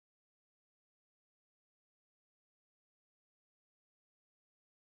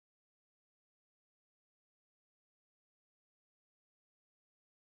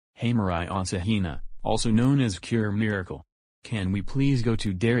Hey Mirai Asahina, also known as Cure Miracle. Can we please go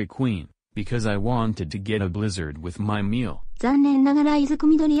to Dairy Queen, because I wanted to get a blizzard with my meal. 残念ながら伊豆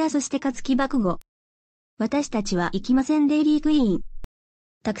みどりやそして勝木爆語。私たちは行きませんデイリークイーン。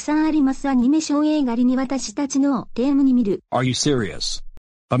たくさんありますアニメーション映画に私たちのテーマに見る。Are you serious?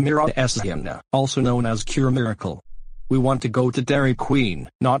 Amira Asahina, also known as Cure Miracle. We want to go to Dairy Queen,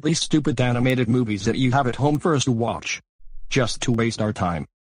 not these stupid animated movies that you have at home for us to watch. Just to waste our time.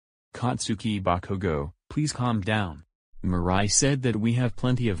 Katsuki Bakugo, please calm down. Mirai said that we have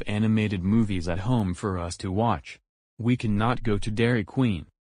plenty of animated movies at home for us to watch. We cannot go to Dairy Queen.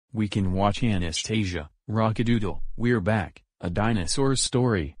 We can watch Anastasia, Rockadoodle, We're Back, A Dinosaur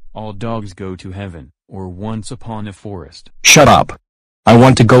Story, All Dogs Go to Heaven, or Once Upon a Forest. Shut up. I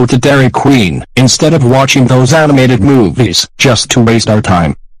want to go to Dairy Queen, instead of watching those animated movies, just to waste our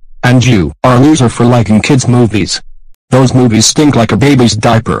time. And you are a loser for liking kids' movies. Those movies stink like a baby's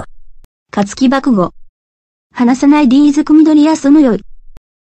diaper. 勝木爆語。話さないディーズみどりやそのよい。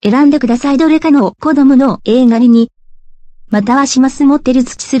選んでくださいどれかの子供の映画に。またはします持ってる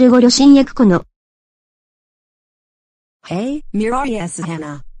土するご両親役この。Hey, Mirai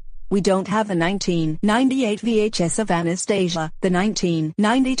Asahina. We don't have a 1998 VHS of Anastasia, the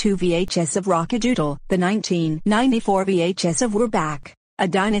 1992 VHS of Rockadoodle, the 1994 VHS of We're Back, A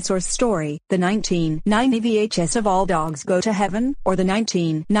Dinosaur Story, the 1990 VHS of All Dogs Go to Heaven, or the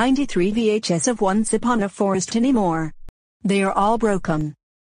 1993 VHS of Once Upon a Forest anymore. They are all broken.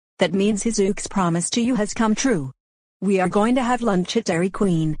 That means Hizuki's promise to you has come true. We are going to have lunch at Dairy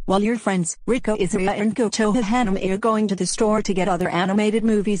Queen, while your friends, Riko Izaya and Gotoha Hanami are going to the store to get other animated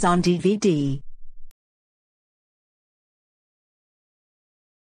movies on DVD.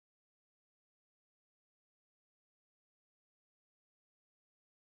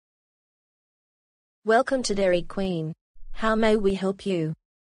 Welcome to Dairy Queen. How may we help you?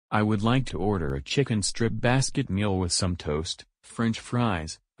 I would like to order a chicken strip basket meal with some toast, French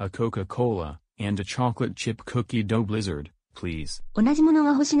fries, a Coca-Cola, and a chocolate chip cookie dough blizzard, please. 同じもの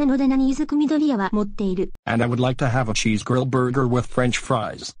が欲しなので何伊豆みどりやは持っている。And I would like to have a cheese grill burger with French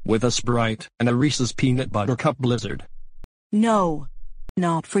fries, with a Sprite, and a Reese's Peanut Butter Cup Blizzard. No.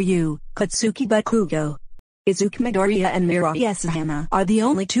 Not for you, Katsuki Bakugo. Izuku Midoriya and Mirai Asahina are the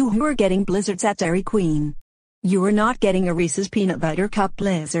only two who are getting blizzards at Dairy Queen. You are not getting a Reese's Peanut Butter Cup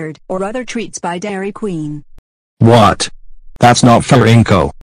Blizzard, or other treats by Dairy Queen. What? That's not fair,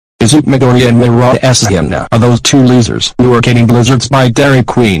 Inko. Izuku Midoriya and Mirai Asahina are those two losers who are getting blizzards by Dairy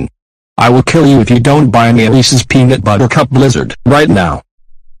Queen. I will kill you if you don't buy me a Reese's Peanut Butter Cup Blizzard right now.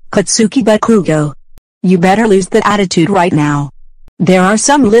 Katsuki Bakugo. You better lose that attitude right now. There are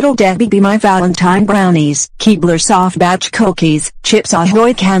some Little Debbie Be My Valentine brownies, Keebler soft batch cookies, Chips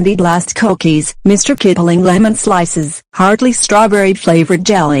Ahoy Candy Blast cookies, Mr. Kipling lemon slices, Hartley strawberry flavored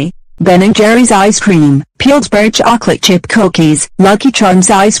jelly, Ben & Jerry's ice cream, Pillsbury chocolate chip cookies, Lucky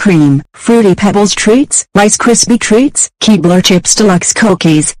Charms ice cream, Fruity Pebbles treats, Rice Krispie treats, Keebler Chips Deluxe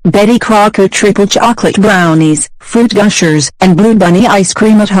cookies, Betty Crocker triple chocolate brownies, Fruit Gushers, and Blue Bunny ice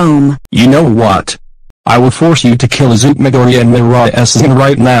cream at home. You know what? I will force you to kill Izuku Midoriya and Mirai Asahina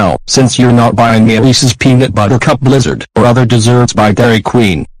right now, since you're not buying me a Reese's Peanut Butter Cup Blizzard or other desserts by Dairy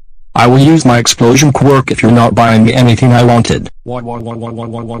Queen. I will use my explosion quirk if you're not buying me anything I wanted.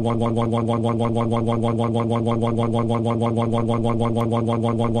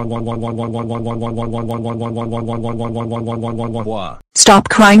 Stop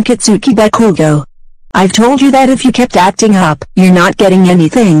crying, Katsuki Bakugo. I've told you that if you kept acting up, you're not getting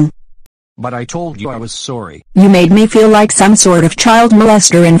anything. But I told you I was sorry. You made me feel like some sort of child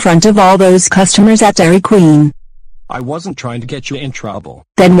molester in front of all those customers at Dairy Queen. I wasn't trying to get you in trouble.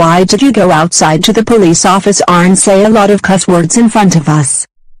 Then why did you go outside to the police office and say a lot of cuss words in front of us?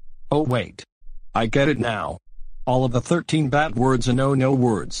 Oh wait. I get it now. All of the 13 bad words are no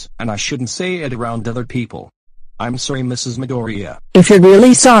words, and I shouldn't say it around other people. I'm sorry, Mrs. Midoriya. If you're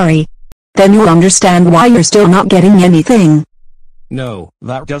really sorry, then you'll understand why you're still not getting anything. No,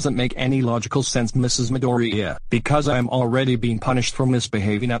 that doesn't make any logical sense, Mrs. Midoriya, because I am already being punished for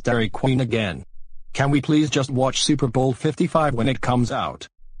misbehaving at Dairy Queen again. Can we please just watch Super Bowl 55 when it comes out?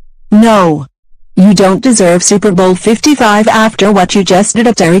 No. You don't deserve Super Bowl 55 after what you just did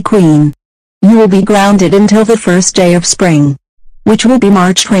at Dairy Queen. You will be grounded until the first day of spring, which will be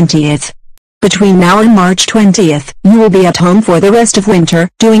March 20th. Between now and March 20th, you will be at home for the rest of winter,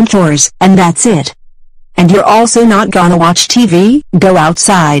 doing chores, and that's it. And you're also not gonna watch TV, go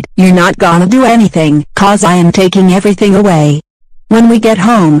outside, you're not gonna do anything, cause I am taking everything away. When we get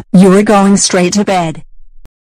home, you are going straight to bed.